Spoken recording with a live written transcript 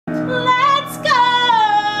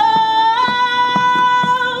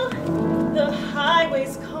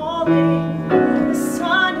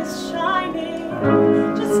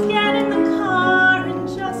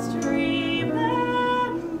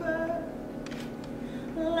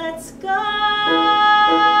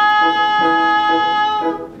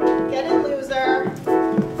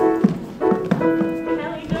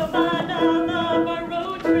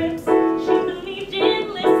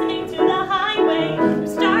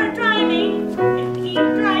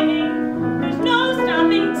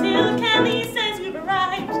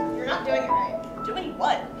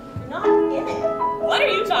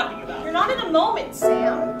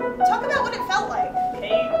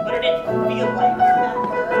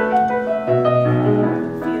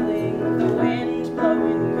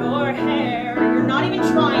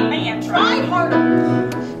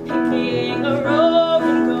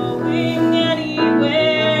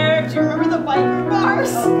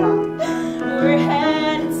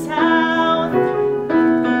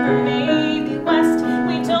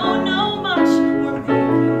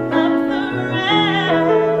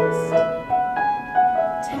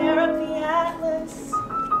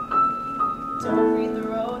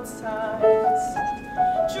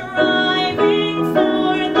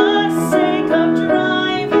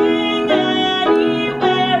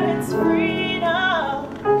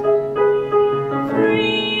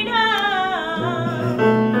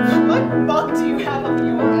bug do you have up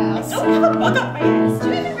your ass? I don't have a bug up my ass. Do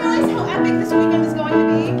you even realize how epic this weekend is going to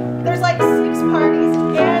be? There's like 6 parties,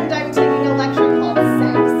 and I'm taking a lecture called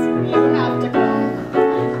Sex. You have to come.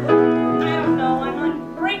 I don't know, I'm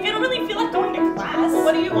on break. I don't really feel like going to class.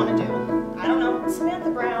 What do you want to do? I don't know. Samantha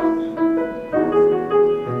Brown.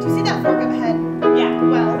 Do you see that fork up ahead? Yeah.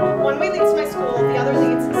 Well, one way leads to my school, the other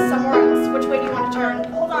leads somewhere else. Which way do you want to turn?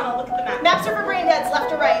 Hold on, I'll look at the map. Maps are for brain deads,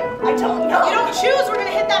 left or right? I don't know. You don't choose, we're gonna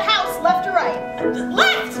hit that house, left or right?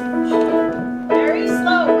 Left! Very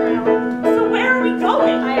slow, Brown. So where are we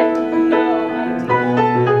going? I have no idea.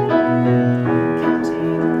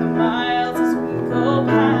 Counting the miles as we go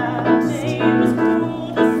past. The day was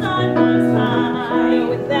cool, the sun was high.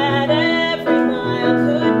 Knowing that every mile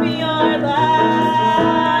could be our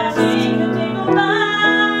last. Watching the day go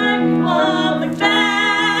by, won't look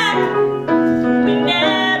back. We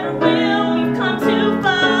never will, we've come too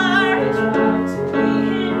far. It's wrong to be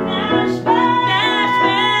In Nashville,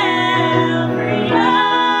 freedom,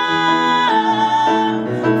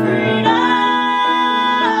 freedom,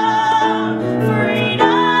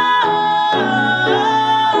 freedom.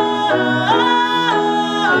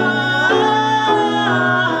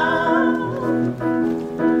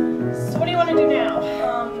 So what do you want to do now?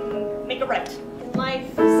 Make a right. In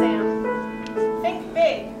life, Sam, think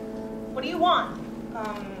big. What do you want?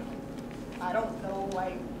 I don't know,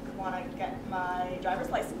 I want to get my driver's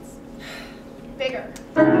license. Bigger.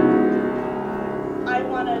 I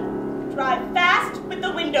want to drive fast with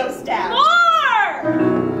the windows down. More!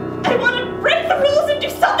 I want to break the rules and do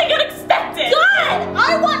something unexpected. Good!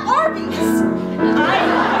 I want Arby's!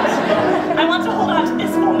 I want to hold on to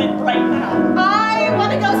this moment right now. I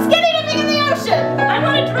want to go skinny dipping in the ocean! I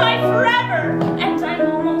want to drive forever. And I'm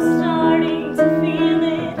almost starting to feel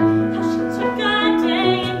it. How she took a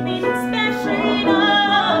day and made it special.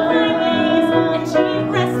 Highways and cheap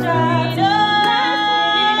restaurants.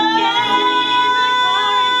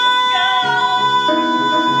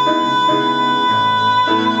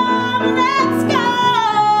 Let's go!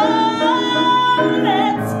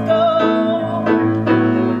 Let's go!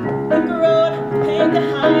 Pick a road, pick a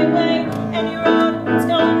highway, any road, it's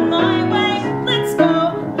going my way. Let's go,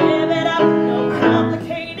 live it up, no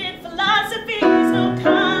complicated philosophies, no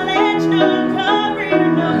college, no career,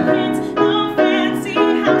 no kids, no fancy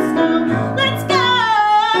house, no. Let's go!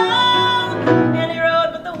 Any road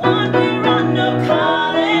but the one we're on, no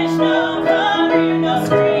college, no career, no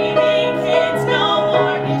screaming kids, no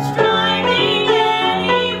mortgage, driving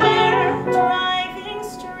anywhere, driving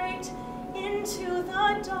straight into the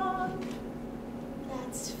dawn.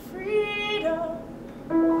 That's freedom.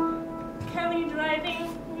 Kelly driving,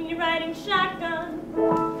 me riding shotgun.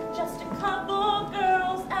 Just a couple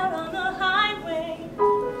girls out on the highway.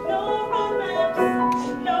 No road maps,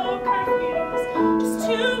 no curfews. Just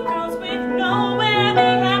 2 girls with nowhere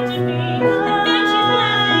they have to be. And then she's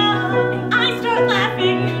laughing, and I start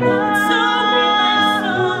laughing. It's so real and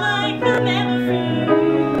so like a memory.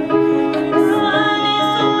 And the sun is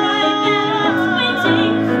so bright that I'm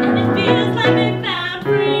squinting, and it feels like I found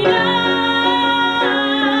freedom.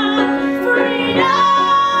 Freedom,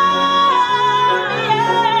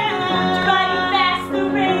 yeah. Driving fast, the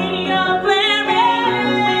radio blaring,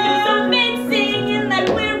 windows open, singing like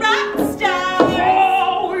we're rock stars.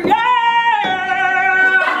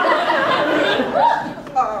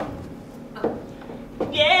 Oh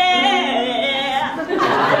yeah.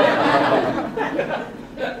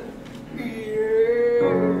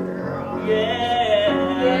 Yeah.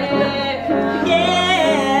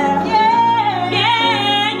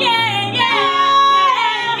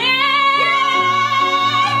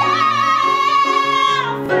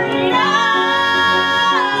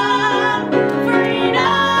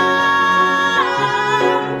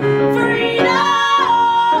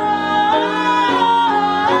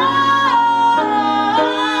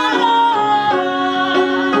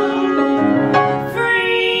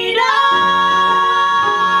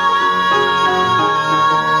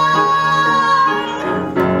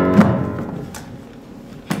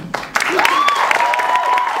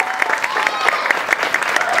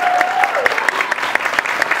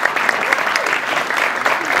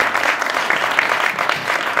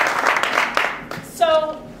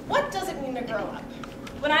 So, what does it mean to grow up?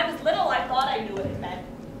 When I was little, I thought I knew what it meant.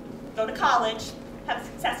 Go to college, have a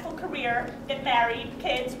successful career, get married,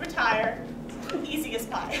 kids, retire. Easy as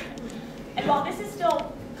pie. And while this is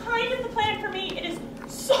still kind of the plan for me, it is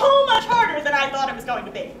so much harder than I thought it was going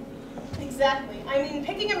to be. Exactly. I mean,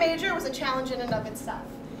 picking a major was a challenge in and of itself.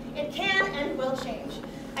 It can and will change.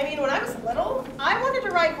 I mean, when I was little, I wanted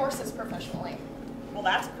to ride horses professionally. Well,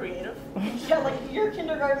 that's creative. Yeah, like your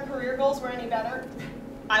kindergarten career goals were any better?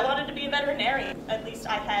 I wanted to be a veterinarian. At least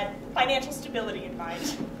I had financial stability in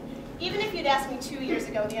mind. Even if you'd asked me 2 years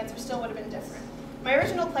ago, the answer still would have been different. My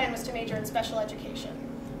original plan was to major in special education.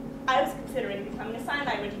 I was considering becoming a sign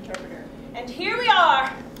language interpreter. And here we are,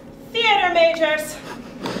 theater majors.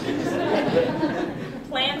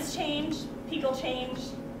 Plans change, people change.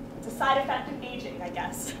 It's a side effect of aging, I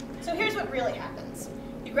guess. So here's what really happens.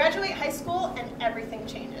 You graduate high school and everything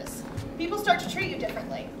changes. People start to treat you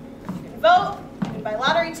differently. You can vote, you can buy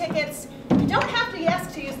lottery tickets, you don't have to be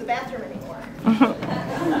asked to use the bathroom anymore.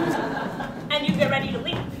 And you get ready to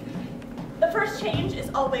leave. The first change is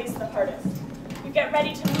always the hardest. You get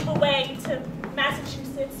ready to move away to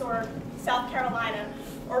Massachusetts or South Carolina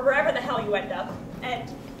or wherever the hell you end up, and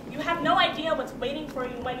you have no idea what's waiting for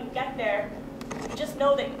you when you get there. You just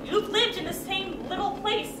know that you've lived in the same little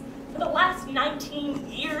place for the last 19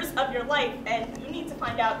 years of your life, and you need to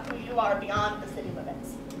find out who you are beyond the city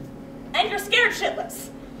limits. And you're scared shitless,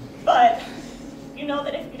 but you know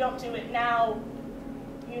that if you don't do it now,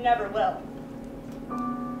 you never will.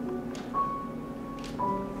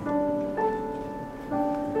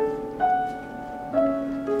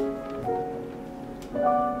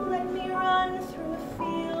 Let me run through a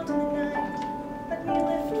field in the night. Let me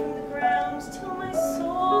lift from the ground till my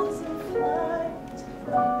soul is in flight.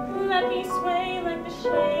 Let me sway like the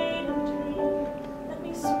shade of a dream. Let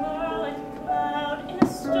me swirl like a cloud in a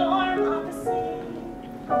storm on the sea.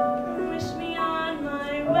 Wish me on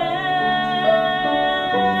my way.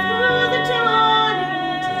 Through the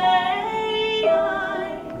dawning day, I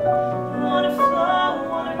wanna flow,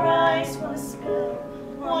 wanna rise, wanna spill,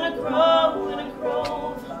 wanna grow in a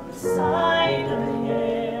grove on the side of a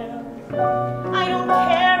hill. I don't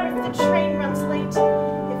care if the train runs late,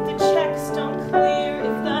 if the checks don't clear,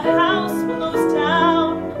 if the house blows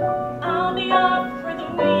down. I'll be up where the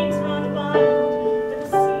weeds run wild, where the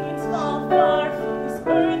seeds fall far from this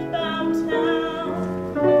earthbound town.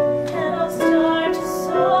 And I'll start to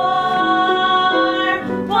soar.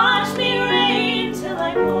 Watch me rain till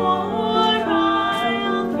I pour.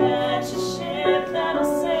 I'll catch a ship that'll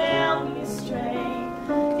sail me astray.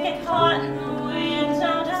 Get caught in the wind and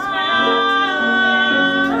die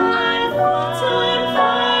till I'm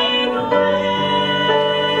flying away.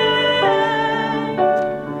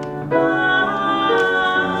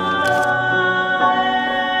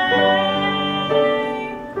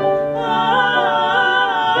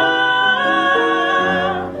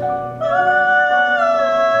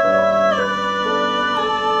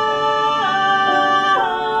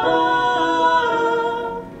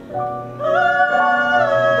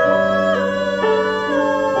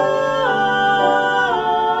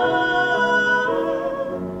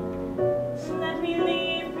 Let me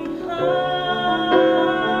leave behind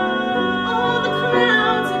All the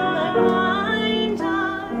clouds in my mind. I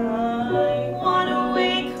wanna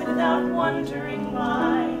wake without wondering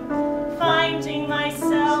why, finding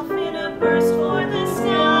myself in a burst for the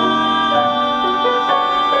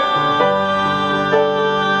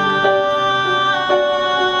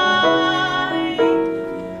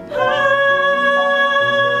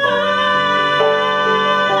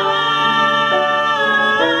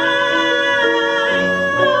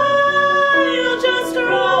I'll just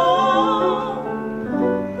roll.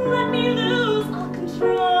 Let me lose all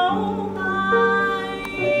control.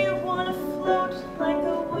 I wanna float like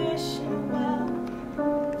a wishing well,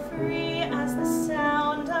 free as the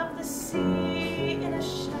sound of the sea in a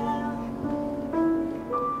shell.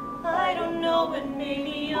 I don't know, but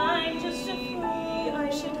maybe I'm just a flea. I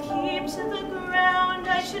should keep to the ground.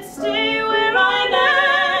 I should stay where I'm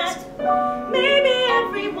at. Maybe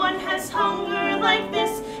everyone has hunger like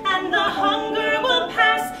this, and the hunger will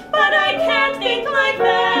pass, but I can't think like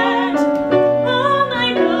that. All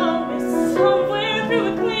I know is somewhere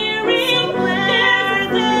through a clearing,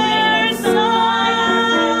 there's sunlight,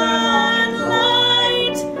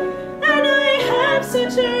 and I have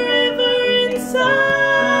such a river inside.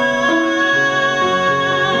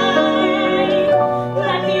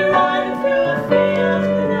 Let me run through a field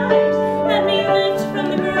in the night.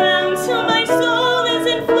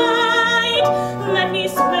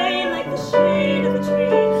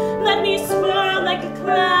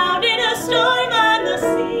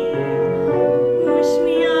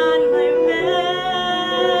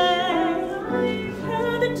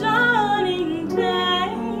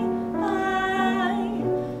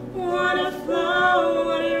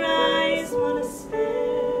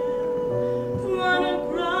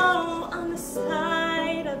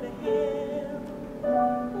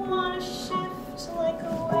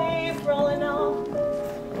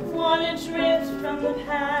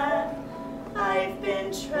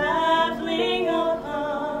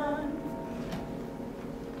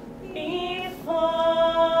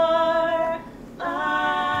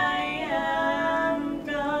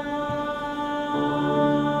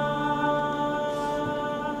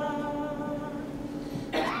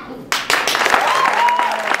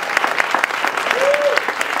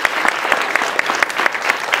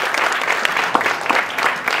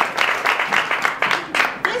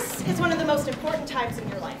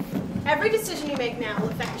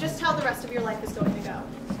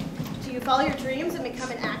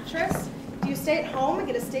 actress? Do you stay at home and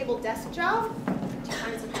get a stable desk job? Do you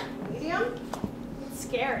find some happy medium? It's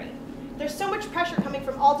scary. There's so much pressure coming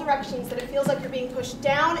from all directions that it feels like you're being pushed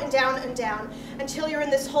down and down and down until you're in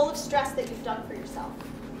this hole of stress that you've dug for yourself.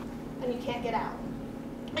 And you can't get out.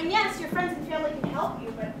 And yes, your friends and family can help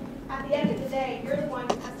you, but at the end of the day, you're the one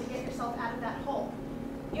who has to get yourself out of that hole.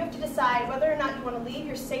 You have to decide whether or not you want to leave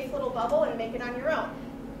your safe little bubble and make it on your own.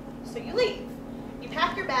 So you leave. You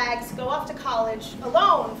pack your bags, go off to college,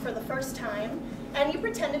 alone for the first time, and you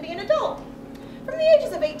pretend to be an adult. From the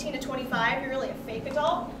ages of 18 to 25, you're really a fake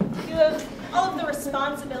adult. You have all of the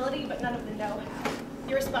responsibility, but none of the know-how.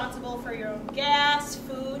 You're responsible for your own gas,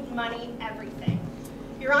 food, money, everything.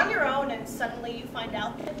 You're on your own, and suddenly you find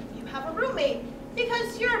out that you have a roommate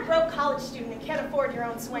because you're a broke college student and can't afford your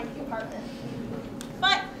own swanky apartment.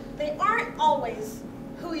 But they aren't always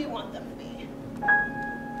who you want them to be.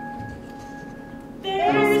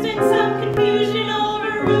 There's been some confusion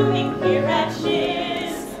over rooming here at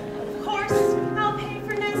Shiz. Of course, I'll pay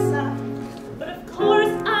for Ressa. But of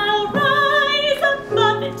course I'll rise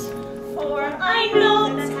above it, for I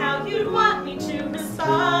know that's how you'd want me to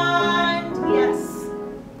respond. Yes.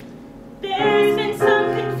 There's been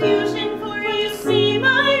some confusion, for you see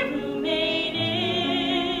my roommate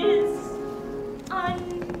is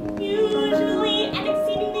unusually and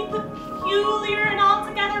exceedingly peculiar and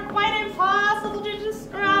altogether quite impossible to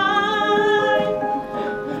describe.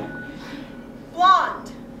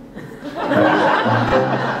 Blonde.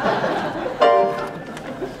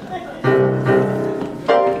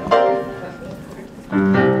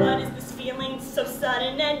 What is this feeling so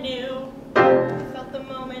sudden and new? I felt the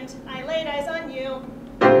moment I laid eyes on you.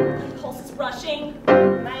 My pulse is rushing,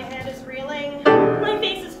 My head is reeling. my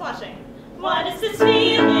face is flushing. What is this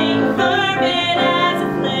feeling, fervent as a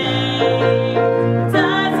flame?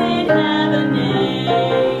 Does it have a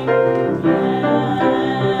name?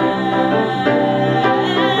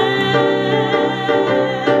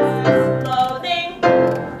 Yes. Loathing,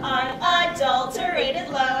 unadulterated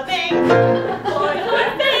loathing for your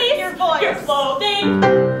face, Your voice. your clothing.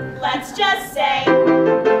 Let's just say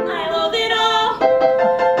I loathe it all.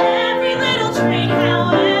 Every little trait,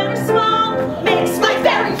 however small, Makes my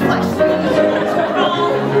very flesh.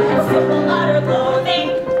 wrong. Simple utter loathing.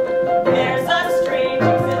 There's a strange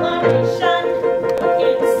exhilaration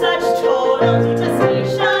in such total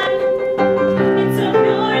detestation. It's so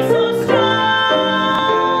pure, so strong.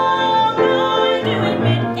 Though I do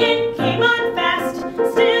admit it came on fast,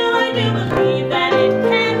 still I do believe that it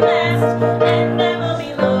can last. And I will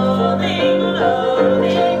be loathing,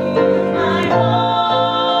 loathing you my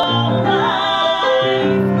whole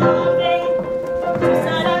life. Loathing, too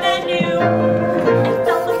sudden and new. I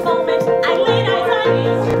felt the moment I laid eyes on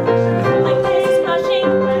you. My face is rushing,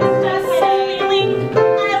 just feeling. I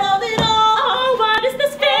love it all. Oh, what is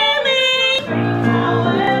this feeling?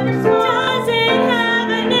 However small, does it have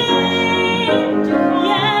a name?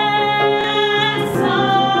 Yes,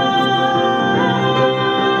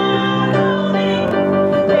 loathing.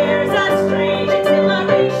 There's a strange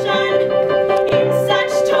exhilaration in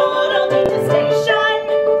such total detestation.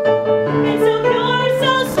 It's so pure,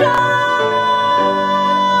 so strong.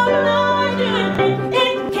 Though I do admit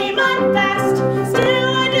it came on fast, still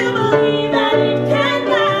I do believe that it can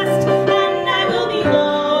last. And I will be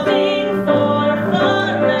loathing for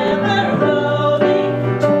forever, loathing,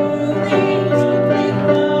 truly, truly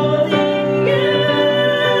loathing you.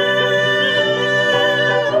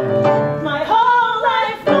 My whole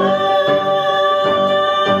life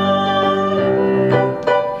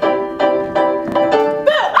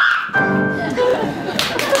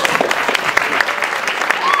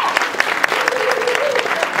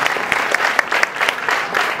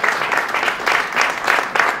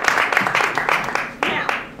Now,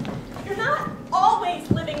 you're not always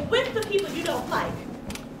living with the people you don't like.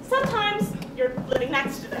 Sometimes you're living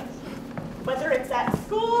next to them. Whether it's at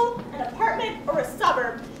school, an apartment, or a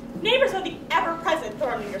suburb, neighbors are the ever-present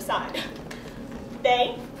thorn in your side.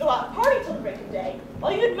 They go out and party till the break of day,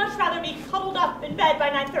 while you'd much rather be cuddled up in bed by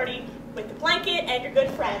 9:30 with the blanket and your good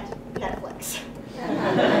friend, Netflix.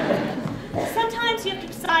 Sometimes you have to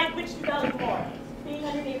decide which you value more, being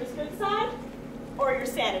on your neighbor's good side or your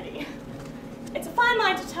sanity. It's a fine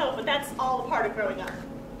line to toe, but that's all a part of growing up.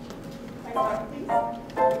 Next part, please.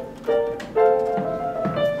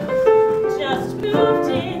 Just moved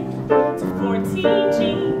in to 14G,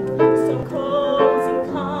 so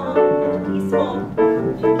cozy, calm, and peaceful.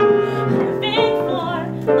 Perfect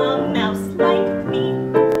for a mouse like me.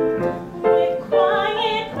 With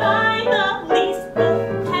quiet by the least, both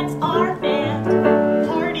pets are banned.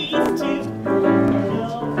 Parties too, and no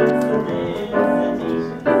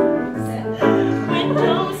solicitations.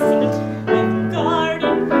 Windows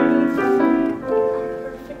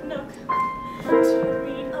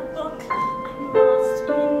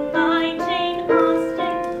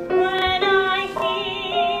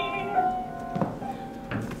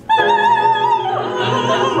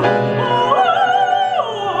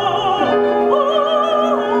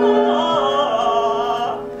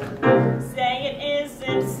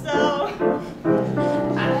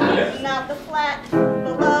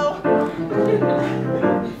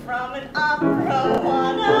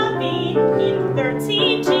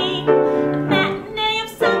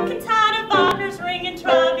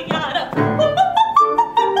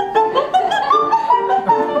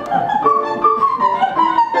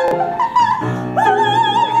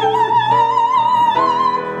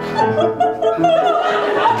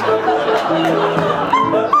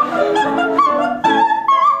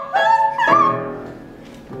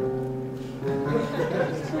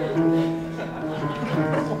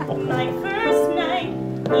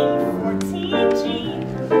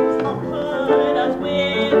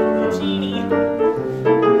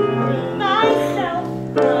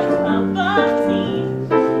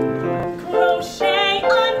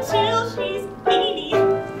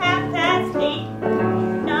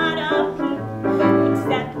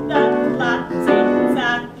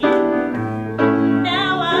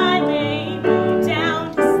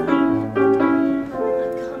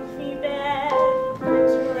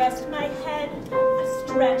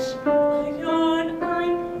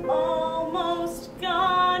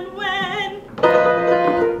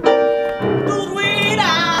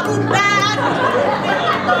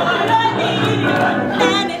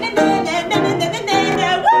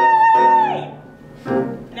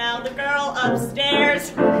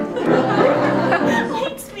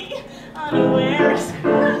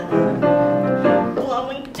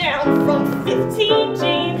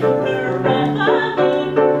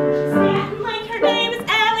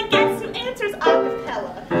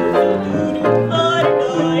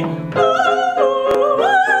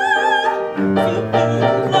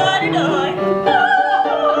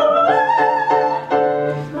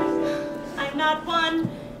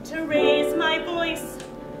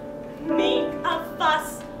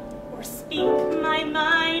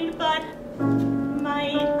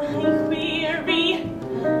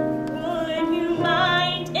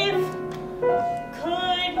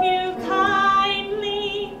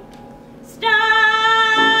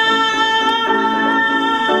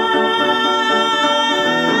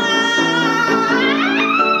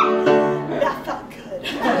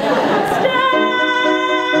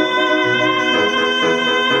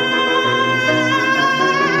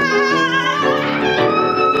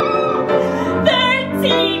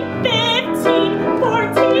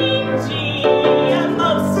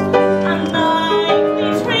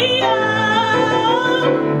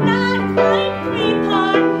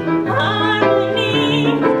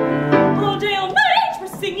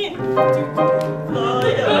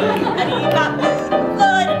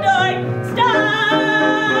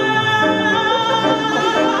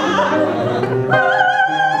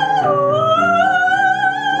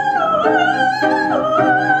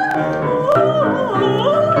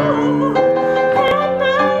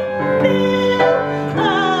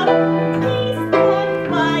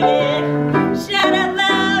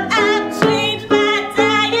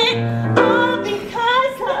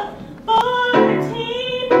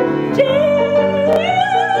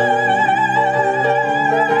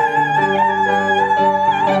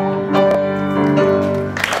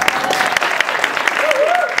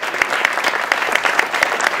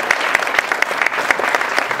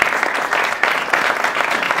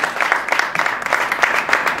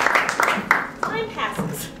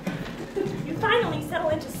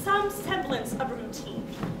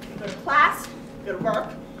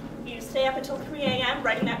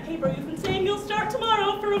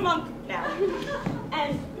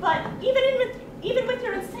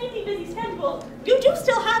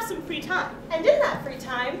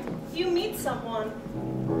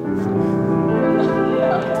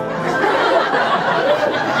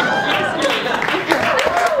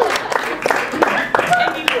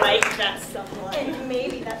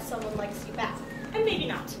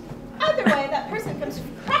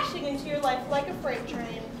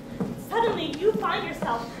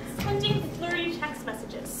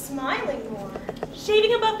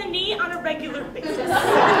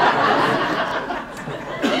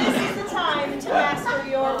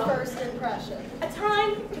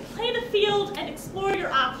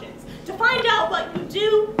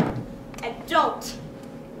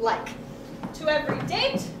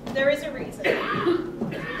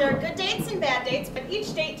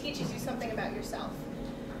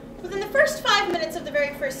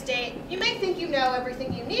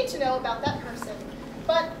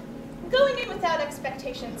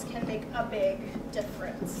Can make a big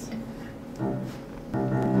difference.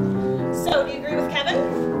 So, do you agree with Kevin?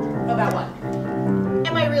 About what?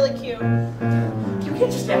 Am I really cute? You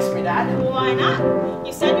can't just ask me that. Why not?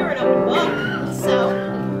 You said you were an open book. So,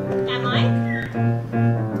 am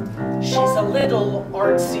I? She's a little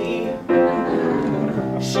artsy.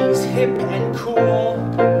 She's hip and cool.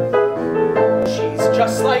 She's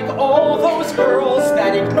just like all those girls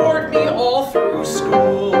that ignored me all through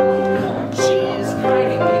school. She's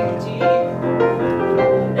kind of indie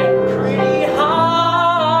and pretty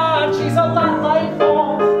hot. She's a lot like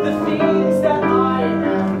all the things that I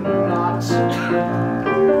am not.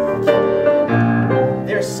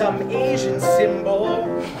 There's some Asian symbol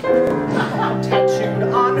tattooed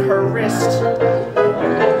on her wrist.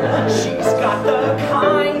 She's got the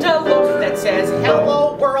kind of look that says hello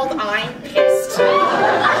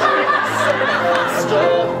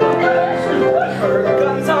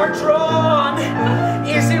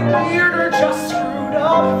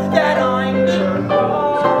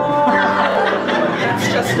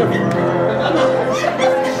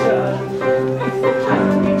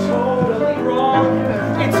could be totally wrong.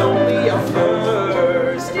 It's only a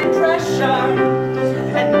first impression.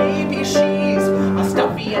 And maybe she's a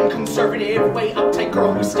stuffy and conservative, way uptight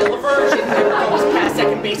girl who's still a virgin. Never goes past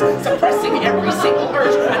second base, suppressing every single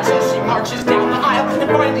urge until she marches down the aisle and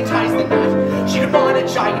finally ties the knot. She'd want a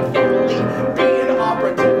giant family, be an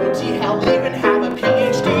opportunity, hell, even have a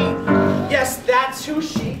PhD. Yes, that's who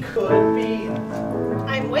she could be.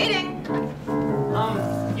 I'm waiting.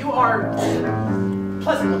 You are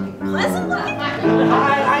pleasant looking. Pleasant looking?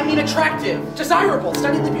 I mean attractive, desirable,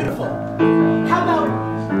 stunningly beautiful. How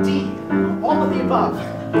about D? All of the above.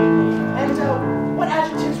 And what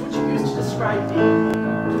adjectives would you use to describe D?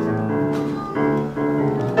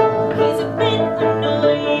 He's a bit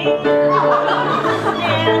annoying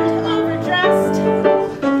and overdressed.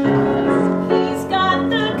 He's got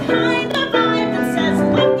the kind of vibe that says,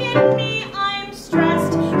 look at me, I'm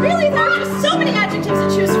stressed. Really, there are just so many adjectives to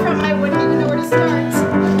choose from, I wouldn't even know where to start.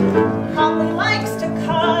 Probably likes to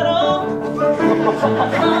cuddle,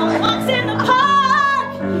 walks in the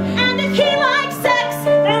park, and if he likes sex,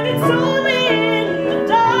 then it's only in the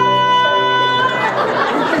dark.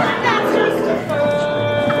 That's just a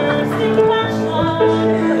first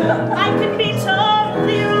impression. I could be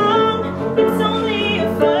totally wrong. It's only a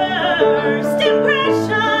first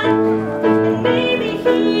impression. And maybe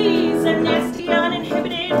he's a nasty,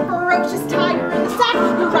 uninhibited, Ferocious tiger in the sack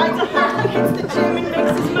who rides a Harley, hits the gym and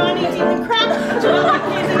makes his money dealing crack. Drilling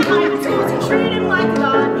kids in private schools and treat him like a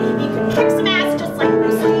god. He can kick some ass just like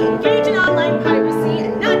Bruce Lee, engage in online piracy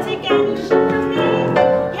and not take any shit from me.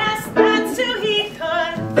 yes, that's who he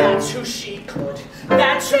could. That's who she could.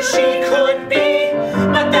 That's who she could be.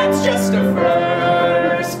 But that's just a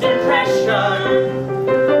first impression.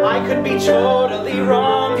 I could be totally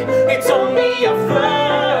wrong. It's only a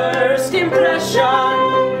first impression.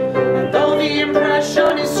 And though the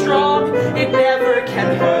impression is strong, it never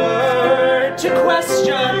can hurt to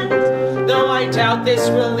question. Though I doubt this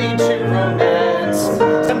will lead to romance.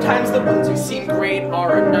 Sometimes the ones who seem great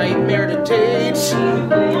are a nightmare to date.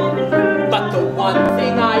 But the one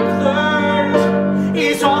thing I've learned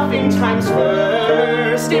is oftentimes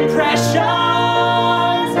first impressions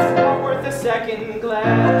are worth a second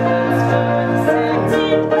glance.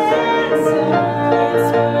 Second glance, it's worth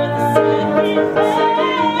a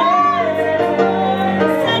second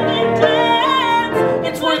glance. Second glance,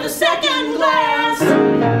 It's worth a second glance.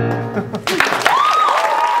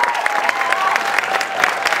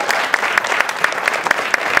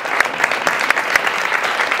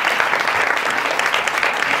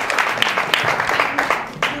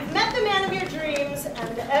 You've met the man of your dreams,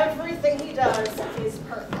 and everything he does is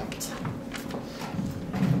perfect.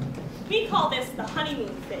 we call this the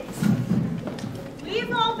honeymoon phase.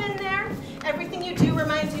 We've all been there. Everything you do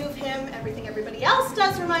reminds you of him. Everything everybody else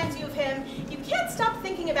does reminds you of him. You can't stop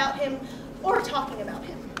thinking about him or talking about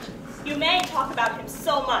him. You may talk about him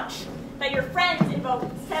so much that your friends invoke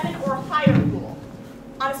 7 or higher rule.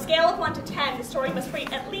 On a scale of 1 to 10, the story must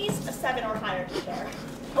rate at least a 7 or higher to share.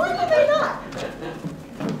 Or you may not.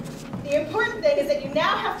 The important thing is that you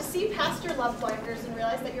now have to see past your love blinders and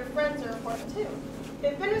realize that your friends are important too.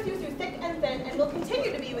 They've been with you through thick and thin and will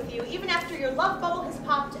continue to be with you even after your love bubble has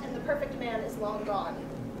popped and the perfect man is long gone.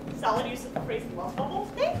 Solid use of the phrase love bubble.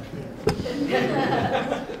 Thank you.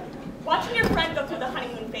 Watching your friend go through the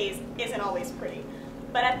honeymoon phase isn't always pretty.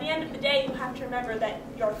 But at the end of the day, you have to remember that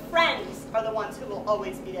your friends are the ones who will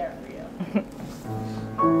always be there for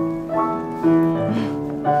you.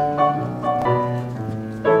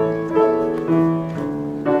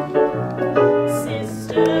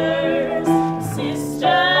 Sisters, sisters,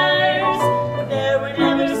 there were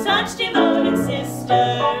never such devoted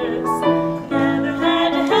sisters. Never had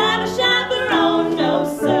to have a chaperone,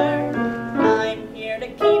 no sir. I'm here to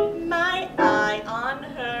keep my eye on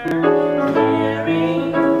her.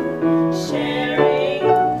 Caring, sharing,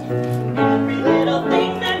 every little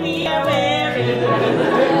thing that we are wearing.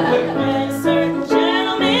 When a certain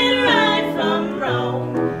gentleman arrived from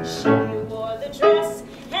Rome, she wore the dress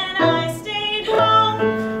and I stayed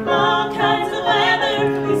home. All kinds of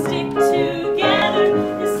weather, we stick together,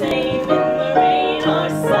 the same in the rain or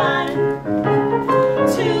sun.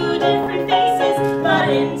 Two different faces, but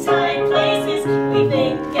in tight places, we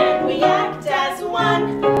think and we act as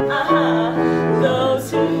one.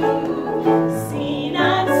 Those who've seen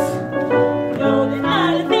us know that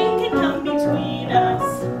not a thing can come between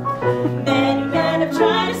us. Many men have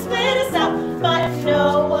tried to split us up, but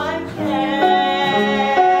no one can.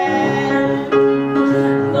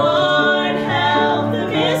 Lord help the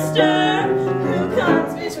mister who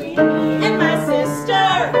comes between me and my sister.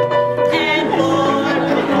 And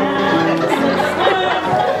Lord help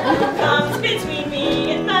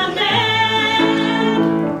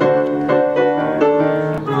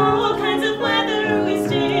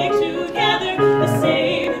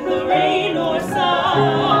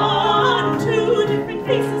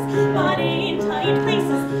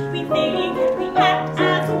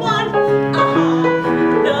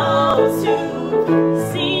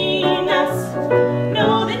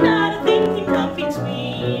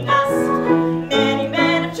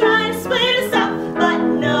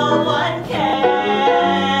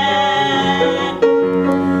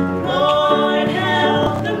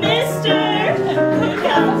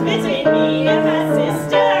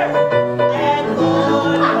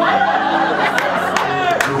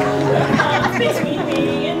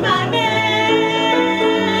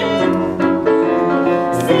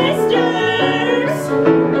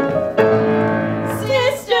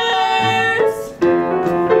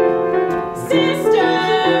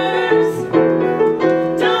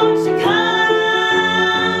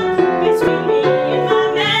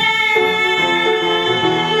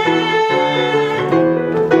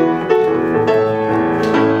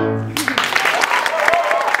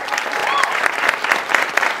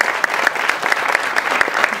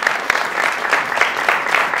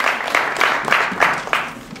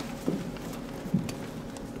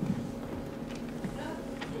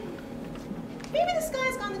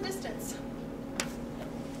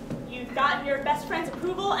got your best friend's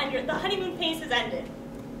approval, and the honeymoon phase has ended.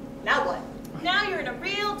 Now what? Now you're in a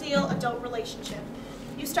real deal adult relationship.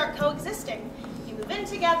 You start coexisting. You move in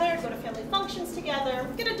together, go to family functions together,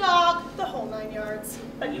 get a dog, the whole 9 yards.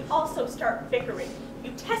 But you also start bickering. You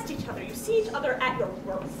test each other. You see each other at your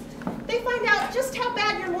worst. They find out just how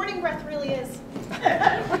bad your morning breath really is.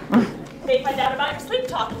 They find out about your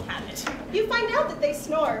sleep-talking habit. You find out that they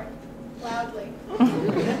snore loudly.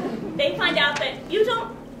 They find out that you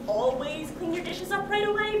don't always clean your dishes up right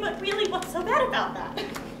away, but really, what's so bad about that?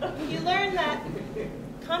 You learn that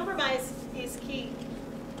compromise is key,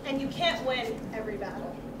 and you can't win every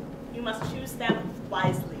battle. You must choose them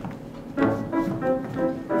wisely.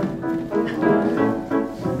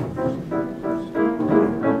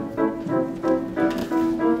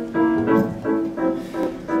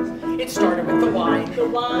 It started with the wine. The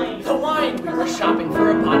wine. The wine! We were shopping for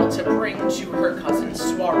a bottle to bring to her cousin's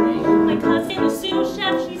soiree. My cousin, the sous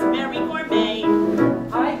chef, she's very gourmet.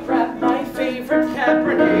 I grabbed my favorite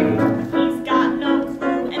Cabernet. He's got no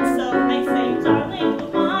clue, and so I say, darling, the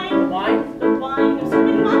wine. Wine? The wine. No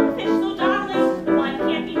serving monkfish, so darling, the wine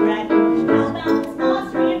can't be red. How about this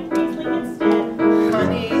Austrian Riesling instead?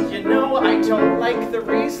 Honey, you know I don't like the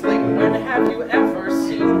Riesling. When have you ever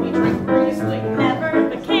seen me drink Riesling? Never,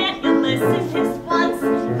 but can't you listen just once?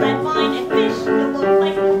 Red wine and fish, you look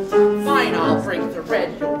like a dunce. Fine, I'll bring the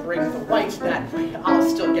red, you'll bring the white. That way I'll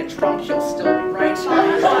still get drunk, you'll still be right.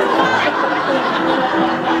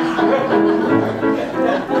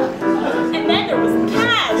 And then there was the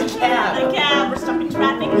cab. The cab. The cab. We're stuck in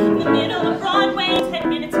traffic in the middle of Broadway. 10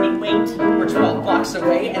 minutes we wait. We're 12 blocks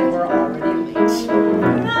away and we're already late.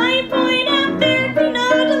 I point out there'd be no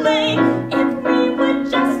delay if we would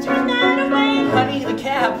just turn that away. Honey, the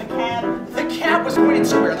cab. The cab. The cab was pointed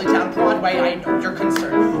squarely down Broadway. I know you're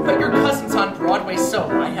concerned, but your cousin's on Broadway, so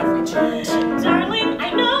why have we turned? Darling,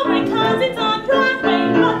 I know my cousin's on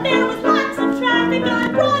Broadway, but there was lots of traffic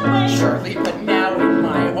on Broadway. Surely, but now in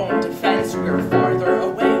my own defense, we're farther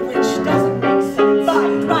away, which doesn't make sense.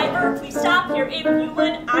 Fine, driver, please stop here if you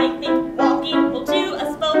would. I think walking will do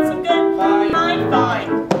us both some good. Fine. Fine.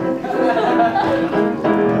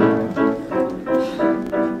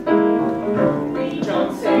 We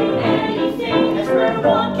don't say anything as we're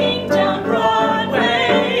Walking down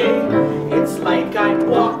Broadway. It's like I'm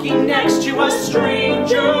walking next to a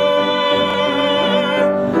stranger.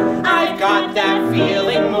 I've got that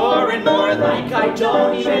feeling more and more like I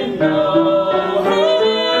don't even know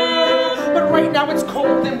her. But right now it's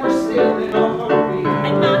cold and we're still in a hurry.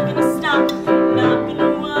 I'm not gonna stop, I'm not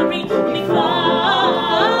gonna worry. We'll be fine,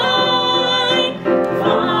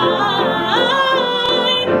 fine,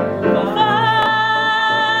 fine.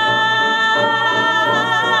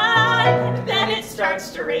 And then it starts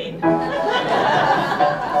to rain.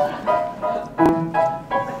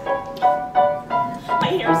 My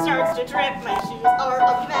hair starts to drip, my shoes are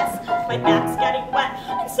a mess, my back's getting wet,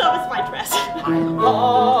 and so is my dress. I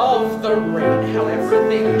love the rain, how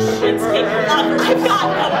everything It's shivers. taking longer, I've got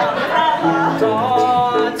no umbrella.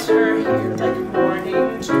 Daughter here like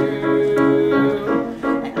morning dew,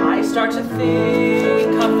 and I start to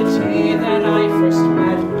think of the day that I first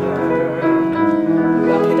met her. A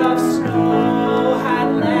bucket of snow had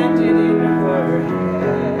landed in her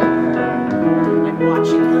hair. I'm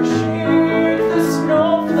watching her shake the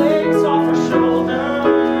snowflakes off her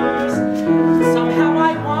shoulders. Somehow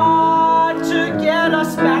I want to get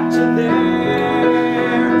us back to there.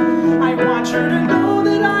 I want her to know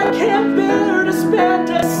that I can't bear to spend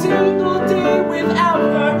a single day without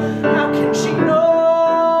her. How can she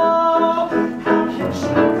know? How can she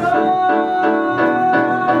know?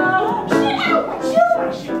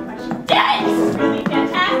 Dang, this is really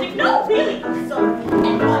fantastic. No, really, I'm so.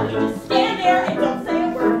 And why don't you just stand there and don't say a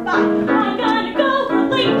word? Bye. I'm gonna go. We're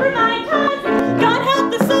late for my cousin. God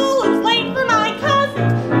help the soul who's late for my cousin.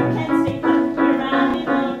 You can stay put here out in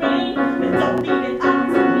the rain, but don't leave it up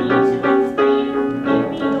to me to explain. Give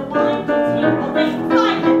me the wine to take away.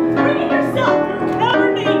 Fine, and bring it yourself. You're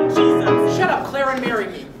Cabernet Jesus. Shut up, Claire, and marry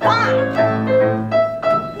me. Fine.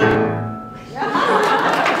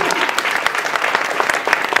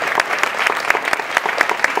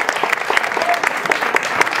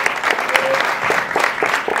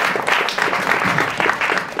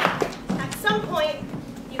 At some point,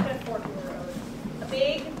 you can afford the road. A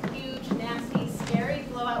big, huge, nasty, scary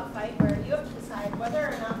blowout fight where you have to decide whether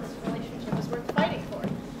or not this relationship is worth fighting for.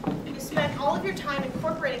 You spent all of your time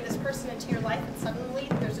incorporating this person into your life, and suddenly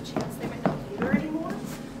there's a chance they might not be there anymore.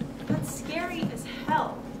 That's scary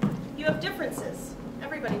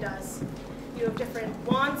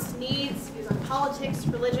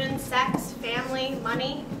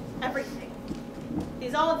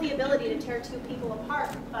ability to tear two people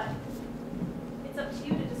apart, but it's up to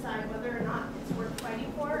you to decide whether or not it's worth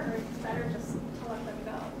fighting for, or it's better just to let them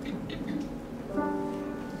go.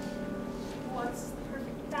 What's the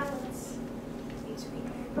perfect balance between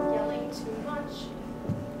yelling too much,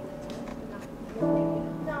 not yelling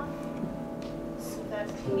enough, so that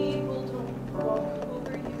people don't walk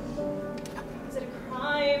over you? Is it a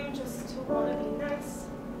crime just to want to be nice,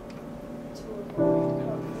 to avoid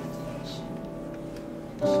confrontation,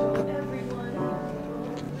 and show everyone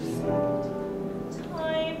your respect?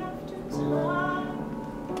 Time after time,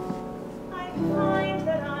 I find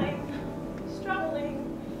that I'm struggling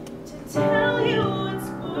to tell you what's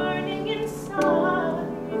burning inside,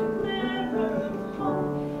 a glimmer of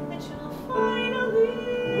hope that you'll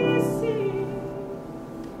finally see.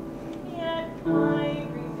 Yet I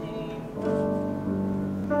remain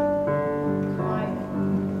quiet.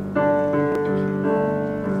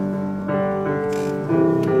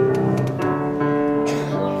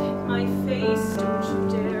 Look at my face, don't you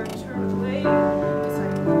dare turn away, 'cause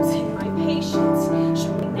I'm losing my patience.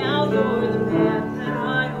 Show me now you're the man that I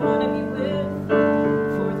want to be with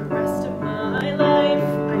for the rest of my life.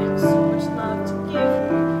 I have so much love to give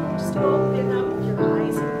you. Just open up your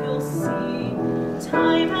eyes and you'll see.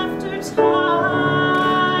 Time after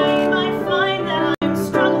time, I find that I'm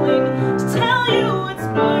struggling to tell you what's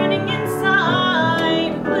burning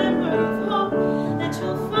inside, a glimmer of hope that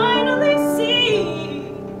you'll finally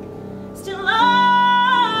see. Still I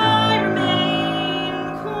remain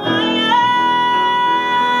quiet.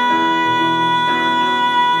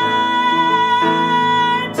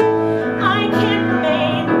 I can't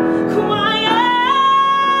remain quiet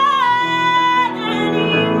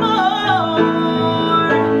anymore.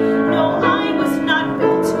 No, I was not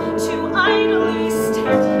built to idly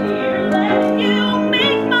stand here, letting you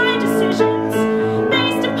make my decisions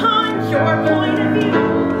based upon your point of view.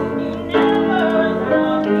 You never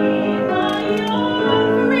allowed me my own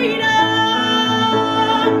freedom.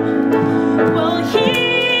 Well,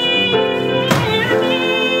 hear me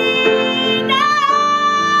now.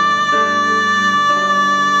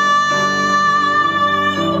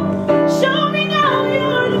 Show me now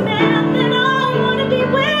you're the man that I want to be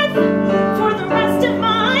with for the rest of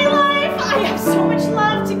my life. I have so much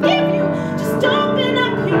love to give you. Just open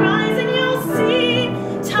up your eyes and you'll see.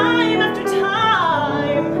 Time after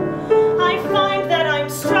time, I find that I'm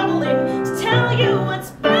struggling to tell you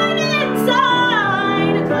what's burning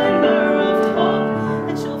inside, a glimmer of hope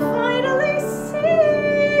that you'll finally see.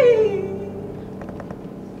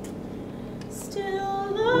 Still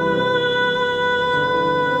alive.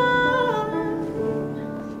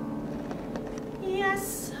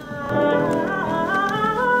 Yes, I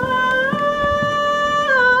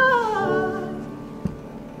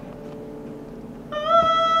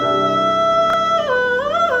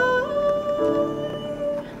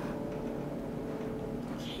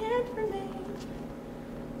can't remain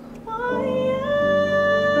quiet.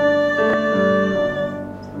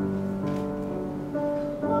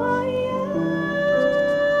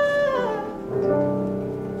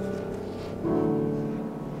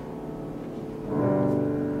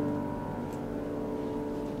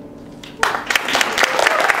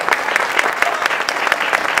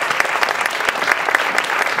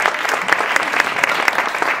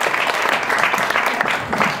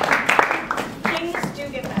 Things do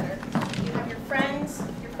get better. You have your friends,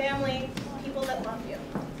 your family, people that love you.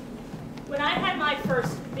 When I had my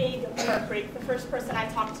first big heartbreak, the first person I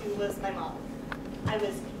talked to was my mom. I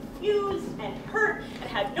was confused and hurt and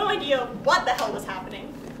had no idea what the hell was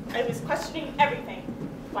happening. I was questioning everything.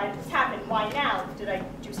 Why did this happen? Why now? Did I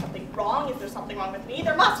do something wrong? Is there something wrong with me?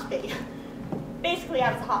 There must be. Basically,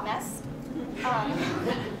 I was a hot mess.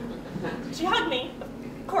 She hugged me,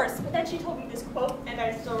 of course, but then she told me this quote, and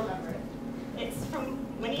I still remember it. It's from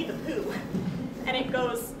Winnie the Pooh, and it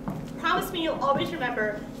goes, "Promise me you'll always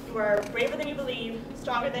remember you are braver than you believe,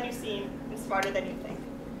 stronger than you seem, and smarter than you think."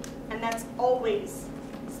 And that's always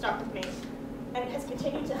stuck with me, and it has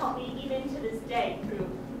continued to help me even to this day through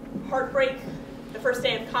heartbreak, the first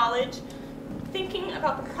day of college, thinking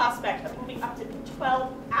about the prospect of moving up to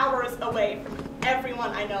 12 hours away from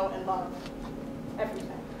everyone I know and love every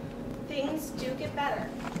day. Things do get better.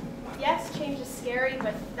 Yes, change is scary,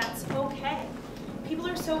 but that's okay. People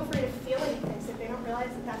are so afraid of feeling things that they don't realize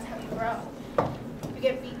that that's how you grow. You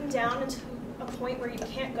get beaten down into a point where you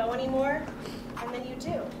can't go anymore, and then you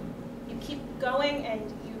do. You keep going and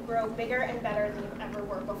you grow bigger and better than you ever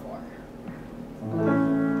were before.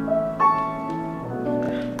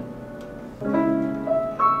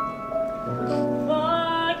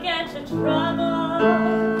 Forget your trouble,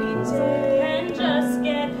 and just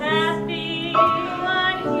get happy. I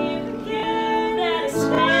hear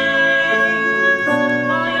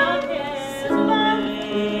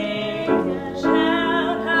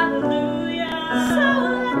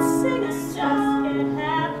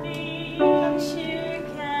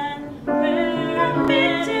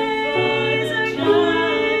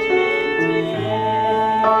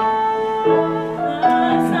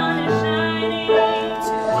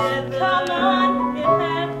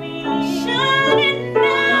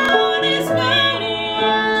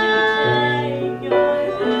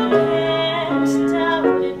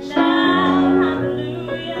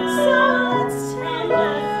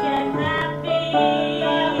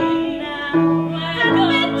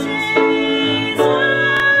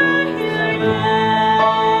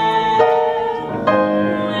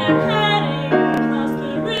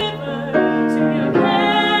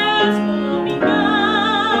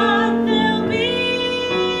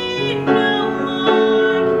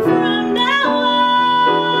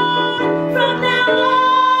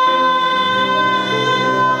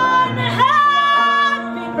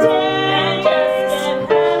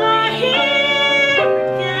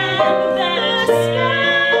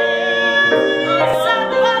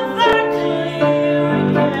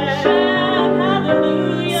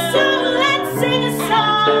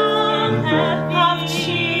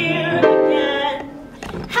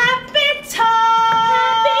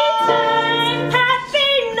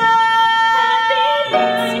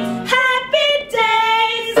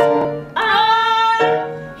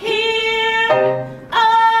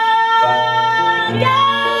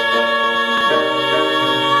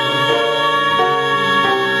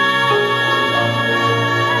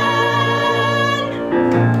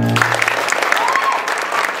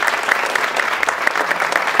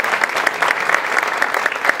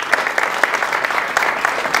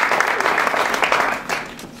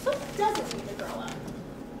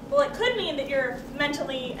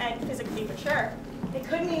Sure. It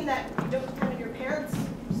could mean that you don't depend on your parents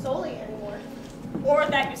solely anymore. Or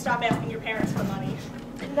that you stop asking your parents for money.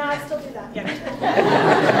 No, I still do that. Yeah.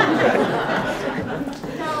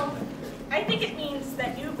 No, I think it means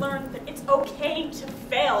that you've learned that it's okay to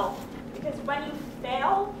fail. Because when you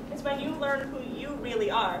fail is when you learn who you really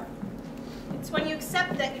are. It's when you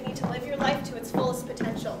accept that you need to live your life to its fullest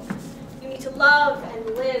potential. You need to love and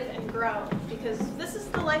live and grow, because this is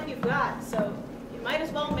the life you've got, so you might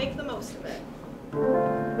as well make the most of it.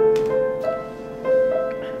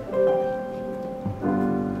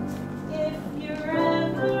 If you're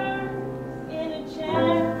ever in a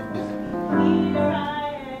jam, here I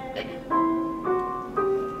am.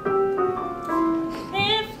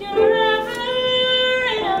 If you're ever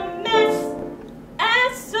in a mess,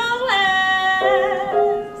 SOS.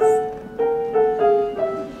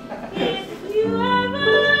 If you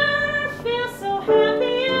ever feel so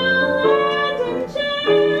happy you'll land in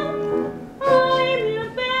jail, I'm your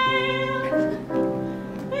bail.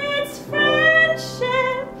 It's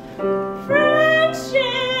friendship,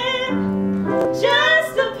 friendship, just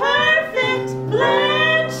the perfect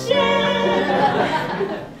blendship.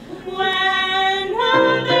 When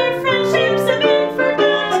other friendships have been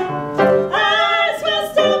forgot, ours will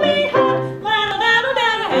still be hot. Laddle, daddle,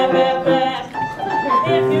 daddle, hap, hap, hap.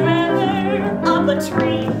 If you're ever up a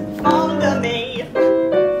tree, follow me.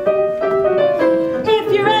 If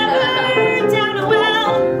you're ever down a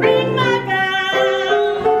well, ring my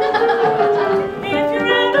bell. If you're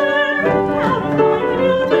ever out of line when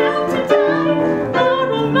you're about to die,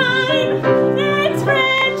 borrow mine. It's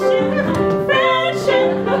friendship, friendship,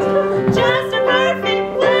 just a perfect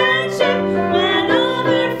blendship. When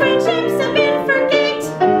other friendships have been forget,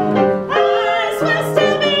 ours will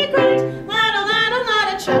still be great. Laddle, laddle,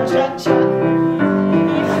 laddle, chut, chut, chut. If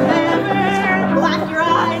you ever black your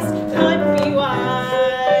eyes, could be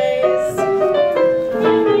wise.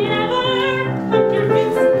 If they ever hook your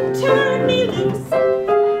wrist, turn me loose.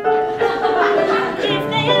 If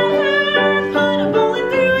they ever put a bullet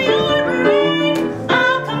through your brain,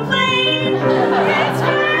 I'll complain. It's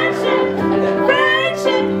friendship,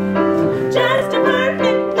 friendship, just a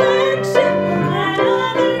perfect blendship. When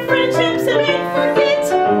other friendships have been forget,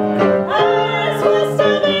 ours will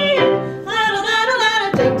still be it. Laddle, laddle,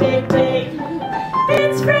 laddle, take, take, take.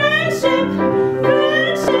 It's friendship,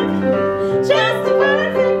 friendship, just a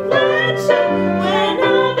perfect blendship. When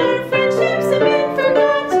other friendships have been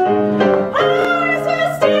forgot, ours will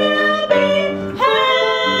still be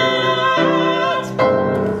held.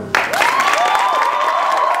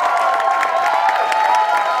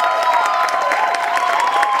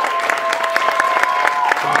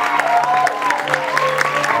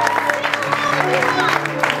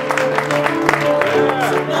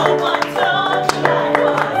 No one told you I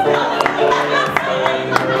was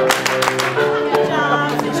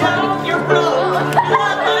Job's a joke, you're broke,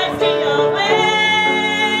 love might be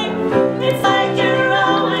away. It's like you're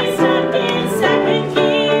always stuck in second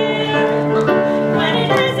gear. When it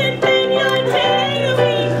hasn't been your day, your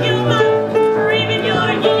week, your month, or even your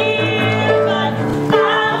year. But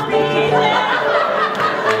I'll be there.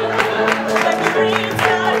 When your dreams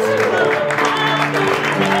start to grow, I'll be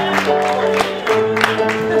there for you.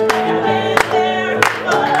 I've been there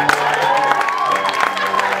before.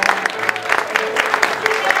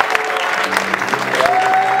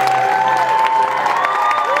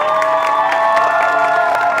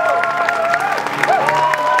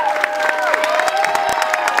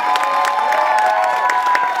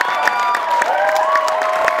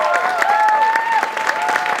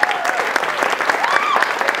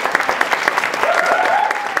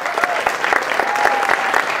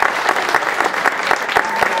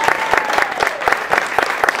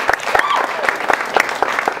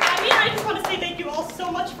 I mean, I just want to say thank you all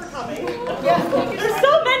so much for coming. Yeah, thank you. There's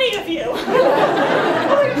so many of you. Oh my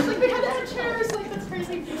gosh, like we had to add chairs, like that's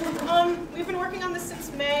crazy. We've been working on this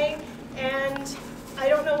since May, and I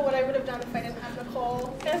don't know what I would have done if I didn't have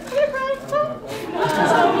Nicole. And I'm gonna cry.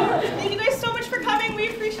 Thank you guys so much for coming. We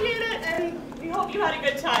appreciate it, and We hope you had a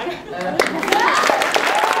good time.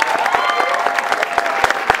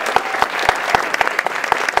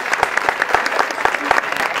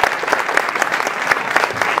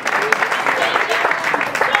 Thank you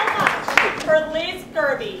so much for Liz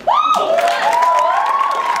Gerby.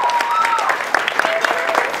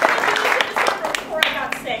 Before I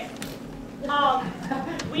got sick,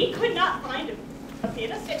 we could not find a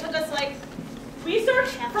pianist. it took us like We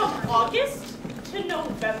searched from August to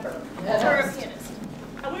November for a pianist.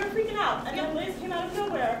 And we were freaking out. And then Liz came out of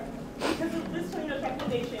nowhere because of Liz Torino's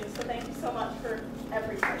recommendation. So thank you so much for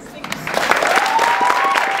everything. Thank you so much.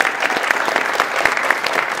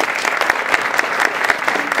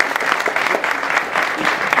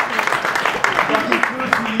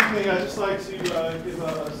 to give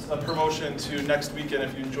a promotion to next weekend.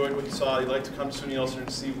 If you enjoyed what you saw, you'd like to come to SUNY Ulster and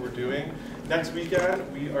see what we're doing. Next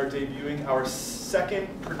weekend, we are debuting our second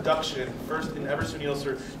production, first in ever SUNY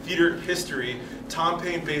Ulster theater history, Tom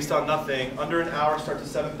Paine Based on Nothing. Under an hour, starts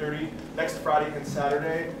at 7:30, next Friday and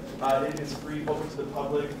Saturday. It is free, open to the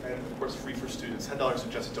public, and of course free for students. $10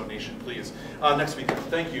 suggested donation, please. Next weekend.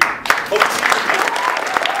 Thank you. Hope to see you.